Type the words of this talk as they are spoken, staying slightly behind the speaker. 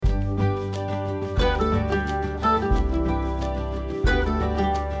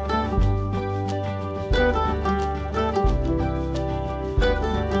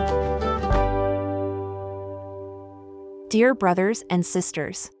Dear brothers and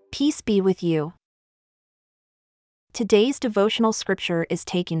sisters, peace be with you. Today's devotional scripture is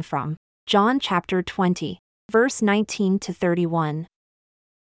taken from John chapter 20, verse 19 to 31.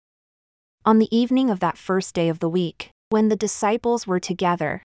 On the evening of that first day of the week, when the disciples were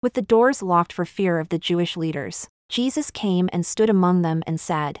together, with the doors locked for fear of the Jewish leaders, Jesus came and stood among them and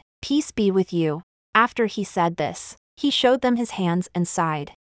said, "Peace be with you." After he said this, he showed them his hands and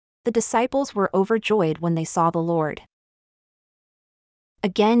side. The disciples were overjoyed when they saw the Lord.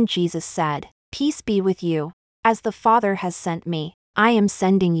 Again Jesus said, "Peace be with you. As the Father has sent me, I am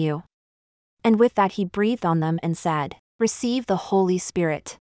sending you." And with that he breathed on them and said, "Receive the Holy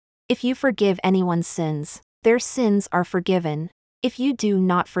Spirit. If you forgive anyone's sins, their sins are forgiven. If you do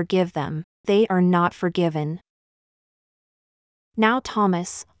not forgive them, they are not forgiven." Now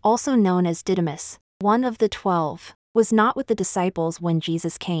Thomas, also known as Didymus, one of the 12, was not with the disciples when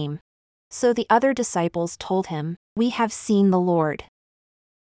Jesus came. So the other disciples told him, "We have seen the Lord."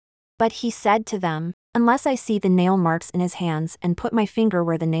 But he said to them, "Unless I see the nail marks in his hands and put my finger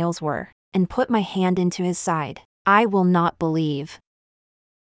where the nails were, and put my hand into his side, I will not believe."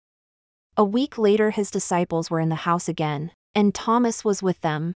 A week later his disciples were in the house again, and Thomas was with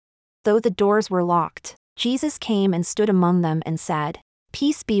them. Though the doors were locked, Jesus came and stood among them and said,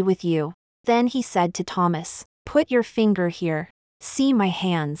 "Peace be with you." Then he said to Thomas, "Put your finger here. See my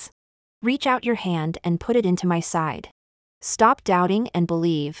hands. Reach out your hand and put it into my side. Stop doubting and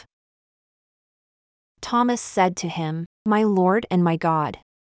believe." Thomas said to him, "My Lord and my God."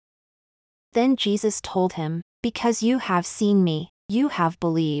 Then Jesus told him, "Because you have seen me, you have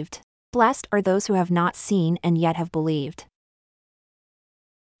believed. Blessed are those who have not seen and yet have believed."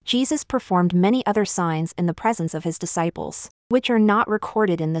 Jesus performed many other signs in the presence of his disciples, which are not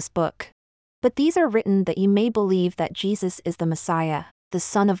recorded in this book. But these are written that you may believe that Jesus is the Messiah, the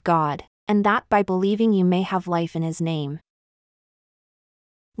Son of God, and that by believing you may have life in his name.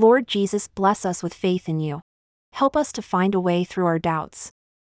 Lord Jesus, bless us with faith in you. Help us to find a way through our doubts.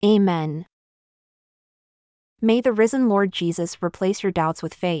 Amen. May the risen Lord Jesus replace your doubts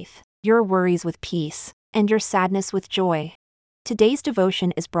with faith, your worries with peace, and your sadness with joy. Today's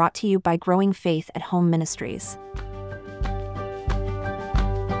devotion is brought to you by Growing Faith at Home Ministries.